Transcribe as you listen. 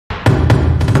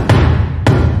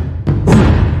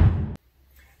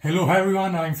Hello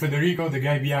everyone, I'm Federico, the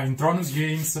guy behind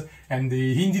TronusGames and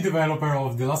the indie developer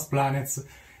of The Last Planets,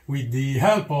 with the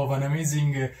help of an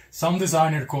amazing sound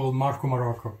designer called Marco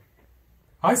Marocco.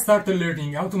 I started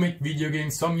learning how to make video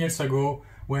games some years ago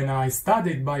when I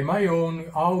studied by my own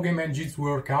how game engines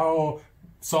work, how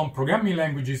some programming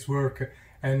languages work,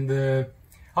 and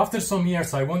after some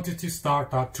years I wanted to start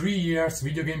a 3 years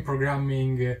video game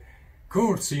programming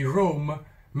course in Rome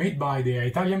made by the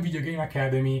Italian Video Game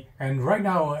Academy, and right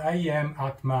now I am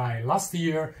at my last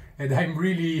year and I'm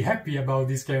really happy about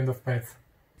this kind of path.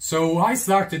 So I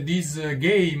started this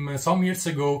game some years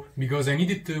ago because I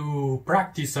needed to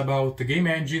practice about game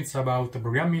engines, about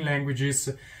programming languages.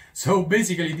 So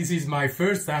basically this is my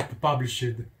first app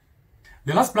published.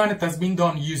 The Last Planet has been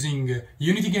done using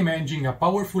Unity game engine, a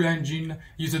powerful engine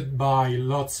used by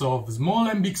lots of small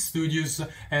and big studios,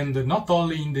 and not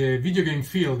only in the video game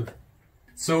field.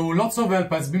 So lots of help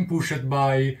has been pushed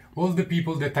by all the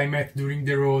people that I met during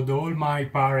the road, all my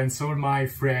parents, all my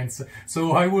friends.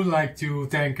 So I would like to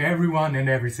thank everyone and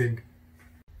everything.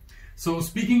 So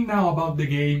speaking now about the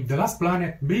game, The Last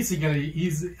Planet basically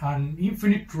is an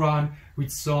infinite run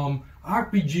with some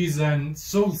RPGs and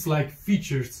Souls-like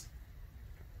features.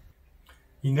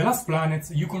 In The Last Planet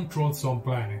you control some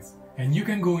planets, and you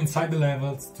can go inside the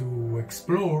levels to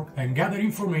explore and gather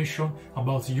information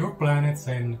about your planets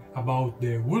and about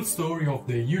the whole story of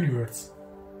the universe.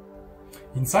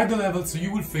 Inside the levels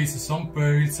you will face some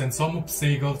perils and some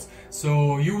obstacles,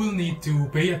 so you will need to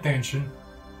pay attention.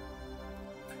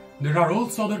 There are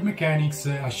also other mechanics,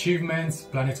 achievements,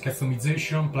 planet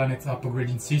customization, planet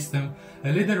upgrading system,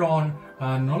 and later on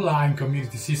an online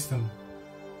community system.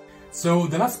 So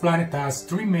The Last Planet has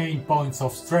 3 main points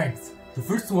of strength. The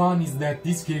first one is that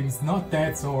this game is not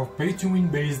ads or pay-to-win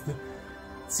based,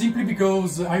 simply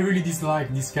because I really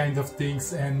dislike these kind of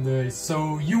things, and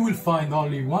so you will find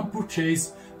only one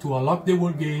purchase to unlock the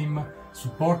whole game,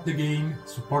 support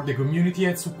the community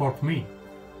and support me.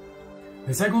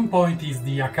 The second point is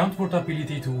the account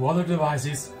portability to other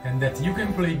devices, and that you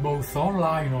can play both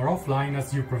online or offline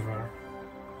as you prefer.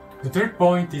 The third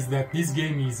point is that this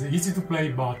game is easy to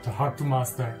play but hard to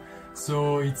master.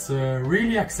 So it's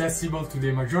really accessible to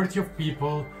the majority of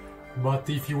people, but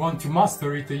if you want to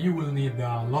master it, you will need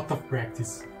a lot of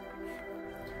practice.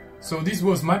 So this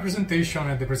was my presentation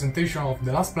and the presentation of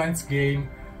The Last Planet's game,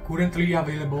 currently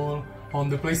available on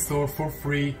the Play Store for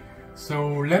free. So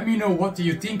let me know what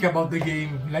you think about the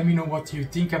game, let me know what you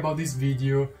think about this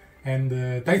video,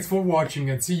 and thanks for watching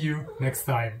and see you next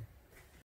time.